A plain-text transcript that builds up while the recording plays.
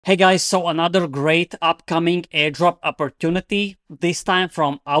Hey guys, so another great upcoming airdrop opportunity, this time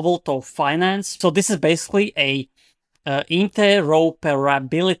from Owlto Finance. So this is basically a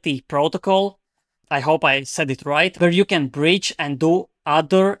interoperability protocol. I hope I said it right, where you can bridge and do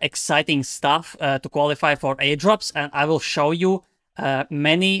other exciting stuff to qualify for airdrops. And I will show you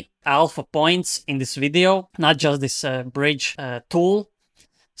many alpha points in this video, not just this bridge tool.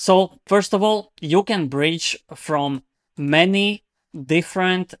 So first of all, you can bridge from many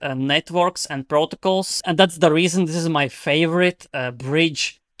different networks and protocols, and that's the reason this is my favorite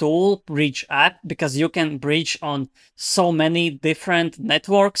bridge tool, bridge app, because you can bridge on so many different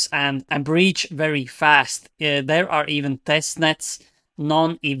networks and bridge very fast. There are even test nets,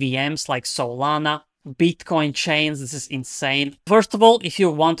 non-EVMs like Solana, Bitcoin chains. This is insane. First of all, if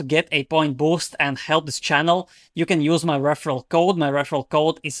you want to get a point boost and help this channel, you can use my referral code. My referral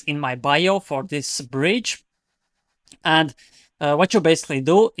code is in my bio for this bridge. And what you basically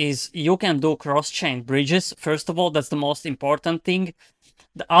do is you can do cross-chain bridges. First of all, that's the most important thing.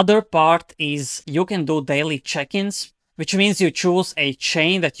 The other part is you can do daily check-ins, which means you choose a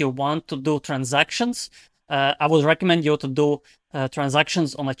chain that you want to do transactions. I would recommend you to do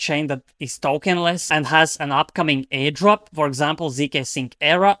transactions on a chain that is tokenless and has an upcoming airdrop, for example, ZK Sync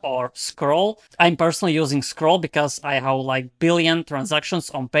Era or Scroll. I'm personally using Scroll because I have like billion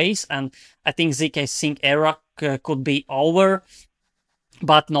transactions on base, and I think ZK Sync Era could be over,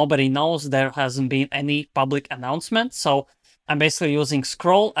 but nobody knows. There hasn't been any public announcement. So I'm basically using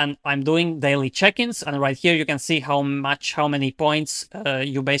Scroll and I'm doing daily check-ins. And right here you can see how many points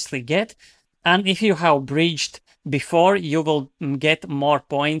you basically get. And if you have bridged before, you will get more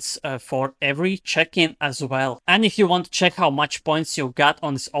points for every check-in as well. And if you want to check how much points you got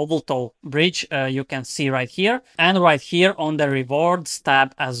on this Owlto bridge, you can see right here and right here on the rewards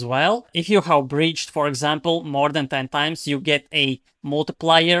tab as well. If you have bridged, for example, more than 10 times, you get a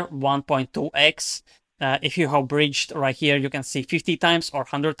multiplier 1.2x. If you have bridged right here, you can see 50 times or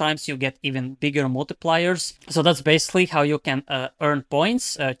 100 times, you get even bigger multipliers. So that's basically how you can earn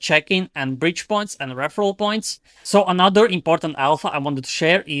points, check-in and bridge points and referral points. So another important alpha I wanted to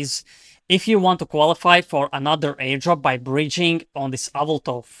share is if you want to qualify for another airdrop by bridging on this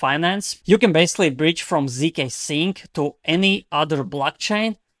Owlto Finance, you can basically bridge from ZK Sync to any other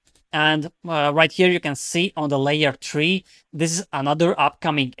blockchain. And right here you can see on the layer 3, this is another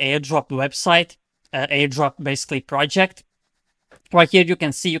upcoming airdrop website. Airdrop basically project. Right here you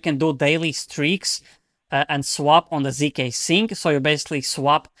can see you can do daily streaks and swap on the ZK Sync. So you basically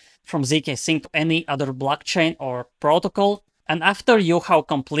swap from ZK Sync to any other blockchain or protocol. And after you have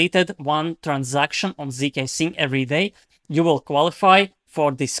completed one transaction on ZK Sync every day, you will qualify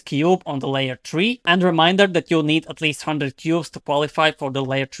for this cube on the layer 3. And reminder that you need at least 100 cubes to qualify for the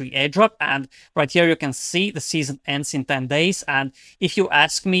layer 3 airdrop. And right here you can see the season ends in 10 days. And if you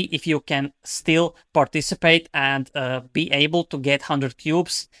ask me if you can still participate and be able to get 100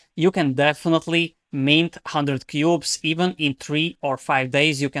 cubes, you can definitely mint 100 cubes. Even in 3 or 5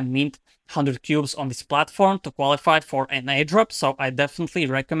 days, you can mint 100 cubes on this platform to qualify for an airdrop. So I definitely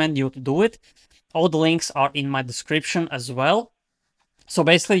recommend you to do it. All the links are in my description as well. So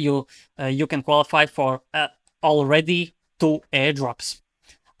basically, you can qualify for already 2 airdrops.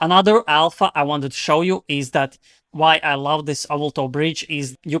 Another alpha I wanted to show you is that why I love this Owlto bridge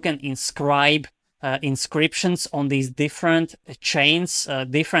is you can inscribe inscriptions on these different chains,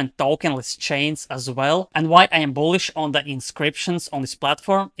 different tokenless chains as well. And why I am bullish on the inscriptions on this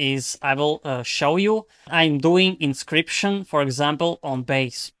platform is I will show you. I'm doing inscription, for example, on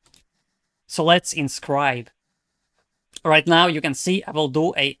base. So let's inscribe. Right now, you can see I will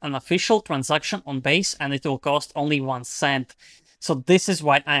do an official transaction on base and it will cost only 1 cent. So this is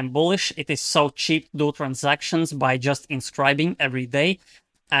why I am bullish. It is so cheap to do transactions by just inscribing every day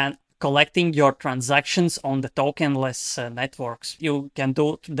and collecting your transactions on the tokenless networks. You can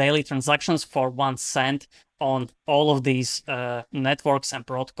do daily transactions for 1 cent on all of these networks and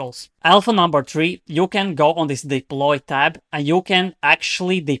protocols. Alpha number 3, you can go on this deploy tab and you can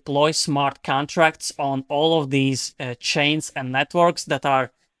actually deploy smart contracts on all of these chains and networks that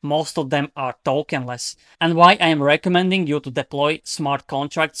are, most of them are tokenless. And why I am recommending you to deploy smart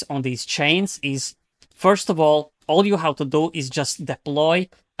contracts on these chains is, first of all you have to do is just deploy.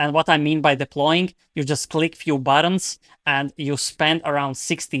 And what I mean by deploying, you just click few buttons and you spend around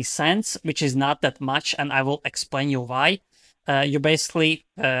 60 cents, which is not that much. And I will explain you why. You basically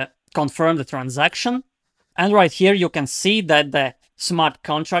confirm the transaction. And right here, you can see that the smart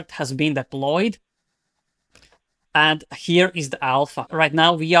contract has been deployed. And here is the alpha. Right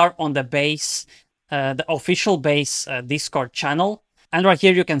now, we are on the base, the official base Discord channel. And right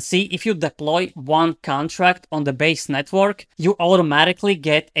here you can see if you deploy one contract on the base network, you automatically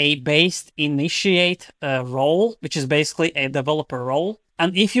get a base initiate role, which is basically a developer role.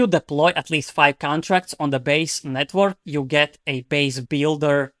 And if you deploy at least 5 contracts on the base network, you get a base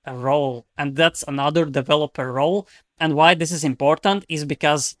builder role. And that's another developer role. And why this is important is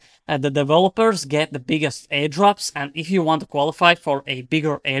because the developers get the biggest airdrops. And if you want to qualify for a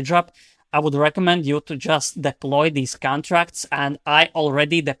bigger airdrop, I would recommend you to just deploy these contracts. And I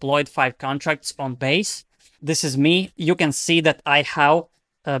already deployed 5 contracts on base. This is me. You can see that I have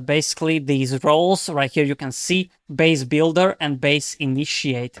basically these roles right here. You can see base builder and base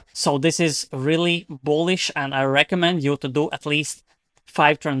initiate. So this is really bullish, and I recommend you to do at least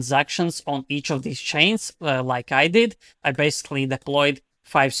 5 transactions on each of these chains like I did. I basically deployed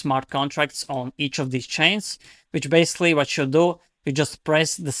 5 smart contracts on each of these chains, which basically what you do, you just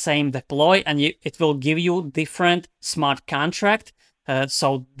press the same deploy and it will give you different smart contract.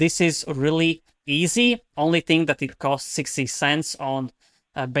 So this is really easy. Only thing that it costs 60 cents on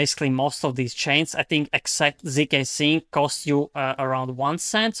basically most of these chains. I think except ZK Sync costs you around 1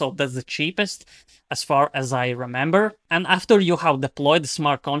 cent, so that's the cheapest as far as I remember. And after you have deployed the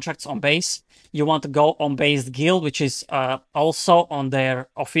smart contracts on base, you want to go on base guild, which is also on their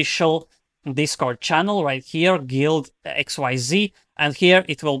official Discord channel right here, guild XYZ. And here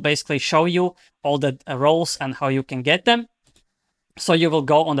it will basically show you all the roles and how you can get them. So you will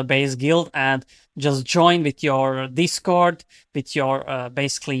go on the base guild and just join with your Discord, with your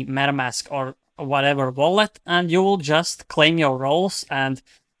basically MetaMask or whatever wallet, and you will just claim your roles. And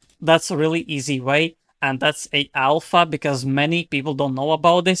that's a really easy way. And that's a alpha because many people don't know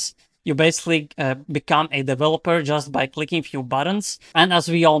about this. You basically become a developer just by clicking a few buttons. And as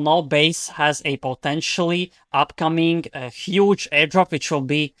we all know, Base has a potentially upcoming huge airdrop, which will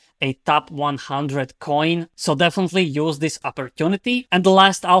be a top 100 coin. So definitely use this opportunity. And the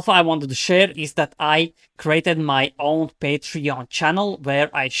last alpha I wanted to share is that I created my own Patreon channel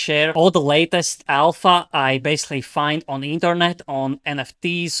where I share all the latest alpha I basically find on the internet, on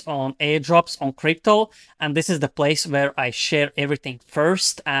NFTs, on airdrops, on crypto. And this is the place where I share everything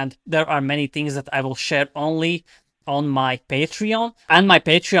first. And there are many things that I will share only on my Patreon. And my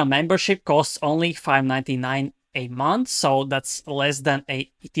Patreon membership costs only $5.99 a month, so that's less than a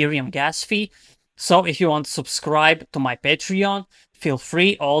Ethereum gas fee. So if you want to subscribe to my Patreon, feel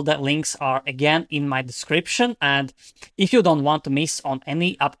free. All the links are again in my description. And if you don't want to miss on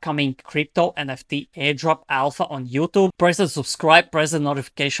any upcoming crypto NFT airdrop alpha on YouTube, press the subscribe, press the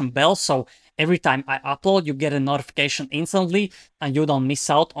notification bell, so every time I upload you get a notification instantly and you don't miss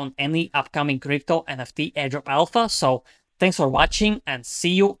out on any upcoming crypto NFT airdrop alpha. So thanks for watching and see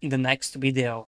you in the next video.